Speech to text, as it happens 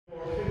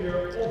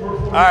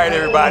All right,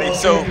 everybody.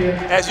 So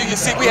as you can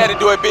see, we had to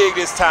do it big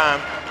this time.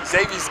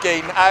 Xasvius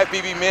skating,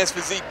 IFBB Men's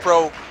Physique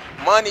Pro,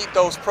 Money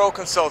Those Pro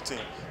Consulting.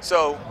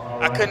 So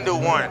I couldn't do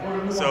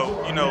one.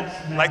 So, you know,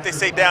 like they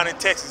say down in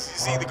Texas,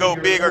 it's either go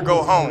big or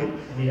go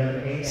home.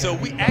 So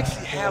we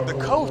actually have the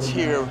coach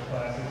here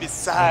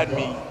beside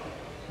me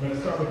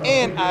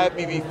and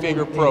IFBB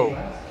Figure Pro.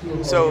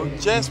 So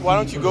Jess, why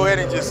don't you go ahead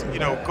and just, you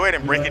know, go ahead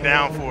and break it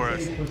down for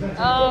us.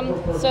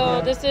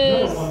 So this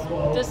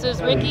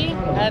is Ricky.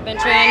 I've been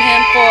training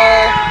him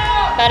for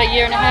about a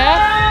year and a half.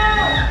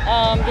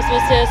 This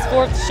was his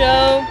 4th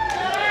show.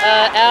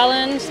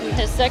 Alan,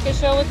 his 2nd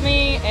show with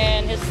me,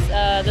 and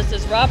this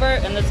is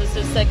Robert, and this is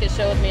his 2nd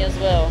show with me as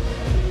well.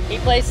 He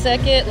placed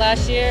 2nd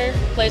last year,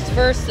 placed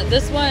 1st at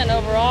this one, and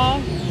overall.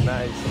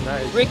 Nice,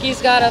 nice.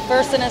 Ricky's got a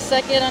 1st and a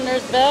 2nd under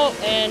his belt,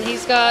 and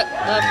he's got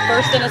a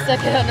 1st and a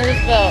 2nd under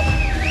his belt.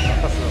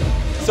 Awesome.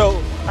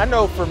 So I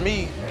know for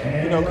me,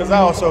 you know, because I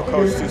also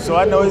coach too, so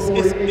I know it's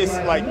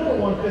like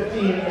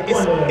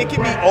it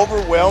can be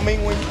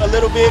overwhelming a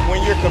little bit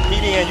when you're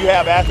competing and you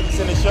have athletes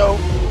in the show,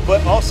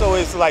 but also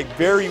it's like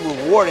very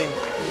rewarding.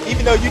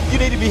 Even though you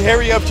need to be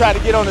hurry up trying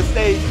to get on the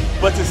stage,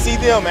 but to see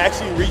them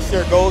actually reach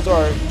their goals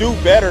or do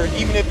better,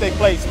 even if they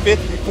place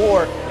 5th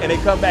before and they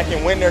come back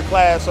and win their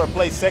class or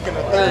place 2nd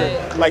or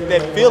 3rd, like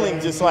that feeling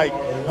just like,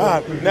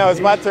 now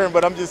it's my turn,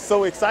 but I'm just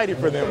so excited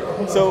for them.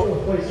 So,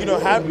 you know,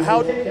 how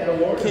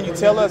can you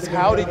tell us,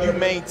 how did you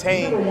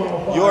maintain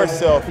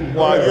yourself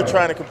while you're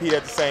trying to compete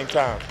at the same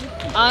time?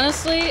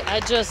 Honestly,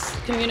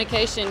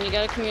 communication. You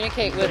got to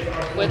communicate with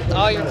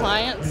all your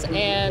clients,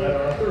 and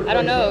I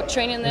don't know,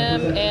 training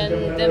them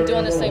and them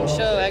doing the same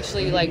show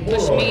actually like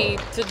pushed me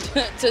to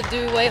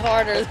do way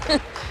harder.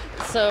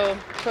 So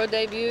pro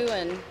debut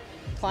and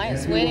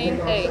clients winning,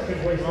 hey,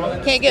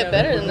 can't get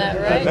better than that,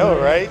 right? I know,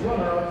 right?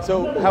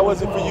 So how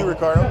was it for you,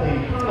 Ricardo?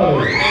 Oh, it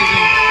was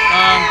amazing.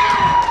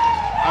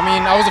 I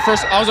mean, I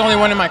was the only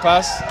one in my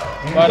class,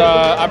 but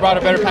I brought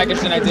a better package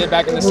than I did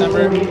back in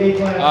December,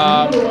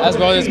 as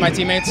well as my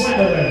teammates.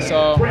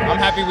 So I'm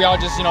happy we all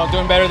just, you know,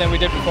 doing better than we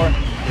did before.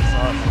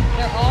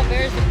 They're all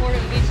very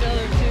supportive of each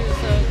other too,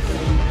 so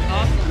it's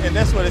awesome. And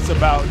that's what it's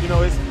about. You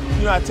know,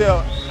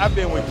 I've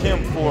been with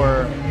Kim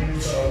for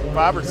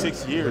 5 or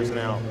 6 years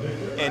now,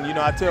 and you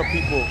know, I tell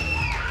people,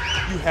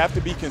 you have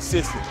to be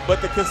consistent.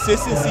 But the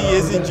consistency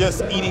isn't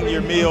just eating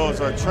your meals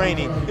or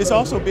training. It's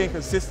also being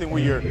consistent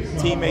with your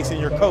teammates and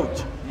your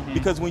coach.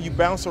 Because when you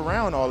bounce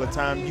around all the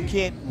time, you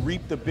can't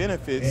reap the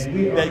benefits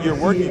that you're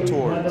working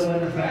towards.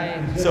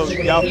 So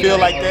y'all feel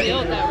like that?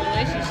 Build that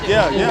relationship.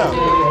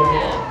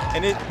 Yeah.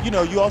 And it, you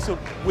know, you also,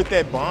 with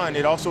that bond,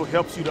 it also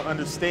helps you to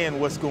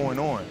understand what's going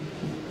on.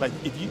 Like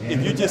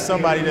if you're just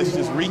somebody that's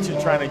just reaching,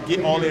 trying to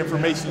get all the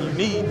information you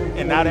need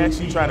and not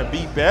actually trying to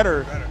be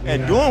better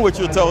and doing what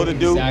you're told to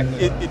do,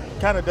 it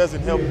kind of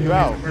doesn't help you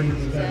out.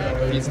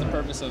 It's the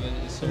purpose of it.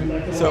 So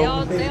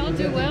they all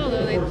do well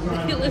though. They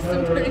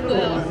listen pretty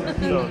well.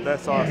 So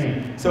that's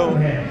awesome. So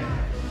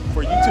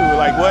for you two,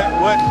 like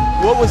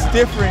what was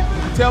different?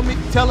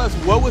 Tell us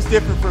what was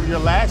different from your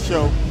last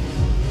show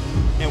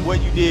and what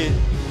you did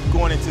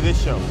going into this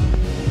show.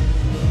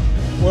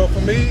 Well, for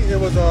me, it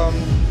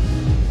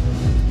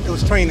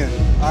was training.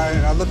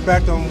 I looked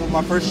back on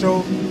my first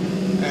show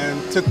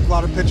and took a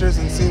lot of pictures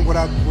and seen what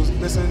I was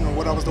missing and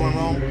what I was doing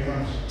wrong.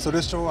 So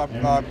this show, I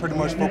pretty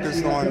much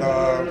focused on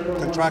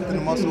contracting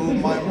the muscle,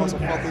 mind muscle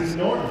focus,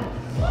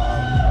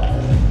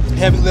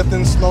 heavy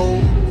lifting,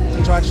 slow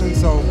contraction.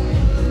 So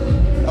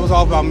that was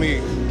all about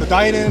me. The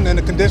dieting and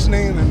the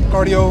conditioning and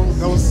cardio,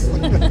 that was,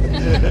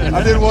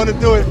 I didn't want to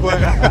do it, but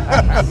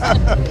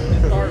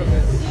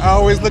I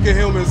always look at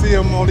him and see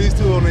him on these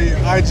two on the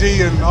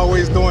IG and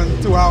always doing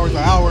 2 hours an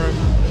hour.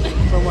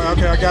 So I'm like,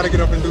 okay, I got to get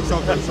up and do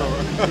something. So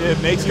yeah, it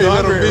makes you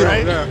hungry,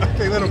 right? Yeah, I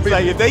can't let him beat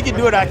like if they can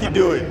do it, I can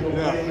do it.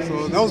 Yeah,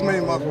 so that was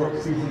mainly my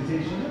focus.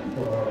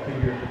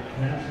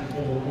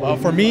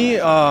 For me,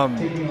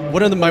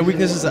 one of my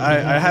weaknesses,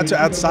 I had to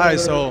add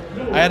size, so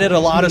I added a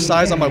lot of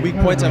size on my weak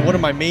points, and one of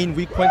my main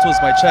weak points was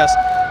my chest.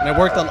 And I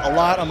worked a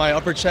lot on my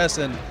upper chest,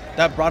 and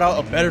that brought out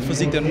a better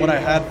physique than what I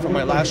had from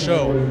my last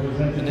show,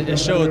 and it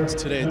showed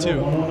today too.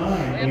 We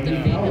have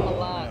to feed him a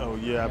lot. Oh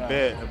yeah, I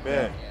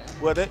bet.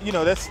 Well,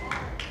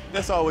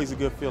 that's always a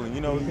good feeling.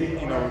 You know,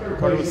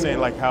 Carter was saying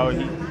like how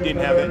he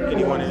didn't have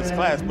anyone in his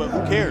class, but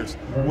who cares?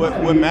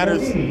 What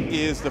matters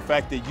is the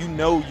fact that you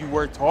know you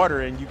worked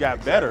harder and you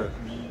got better.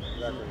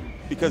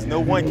 Because no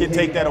one can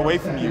take that away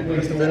from you.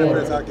 That's the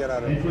benefits I get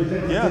out of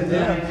it.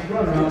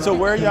 Yeah. So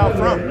where are y'all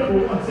from?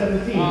 Where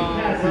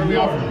are we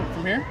all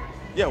from here?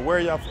 Yeah, where are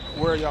y'all?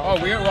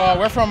 Oh,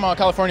 we're from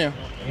California.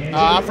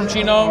 I'm from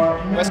Chino,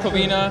 West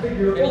Covina,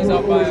 and he's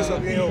out by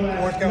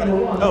Orange County.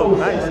 Oh,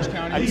 nice. Orange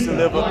County. I used to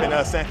live up in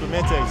San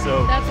Clemente,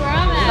 so. That's where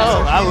I'm at.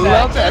 Oh, I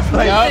love that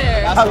place.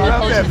 Yep. I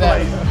love that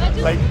place. I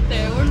just Like, lived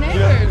there. We're you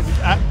neighbors. know,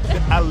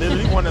 I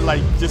literally want to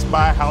like just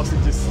buy a house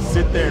and just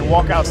sit there and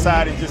walk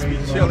outside and just be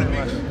chilling.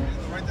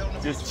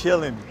 Just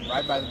chilling.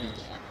 right by the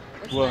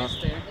beach. Well,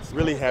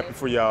 really happy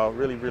for y'all.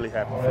 Really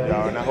happy for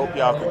y'all, and I hope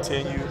y'all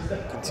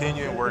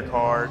continue and work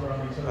hard.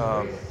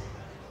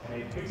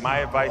 my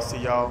advice to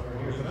y'all,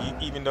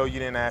 even though you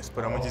didn't ask,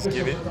 but I'm gonna just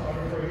give it.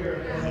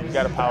 You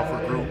got a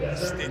powerful group.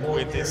 Stick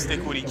with it.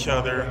 Stick with each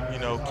other. You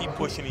know, keep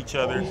pushing each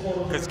other.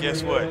 Because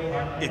guess what?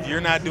 If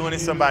you're not doing it,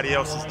 somebody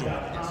else is doing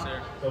it. Yes,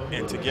 sir.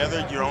 And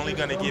together, you're only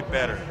gonna get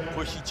better.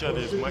 Push each other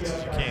as much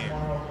as you can.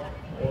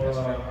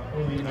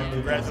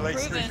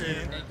 Congratulations. Proven.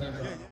 Again.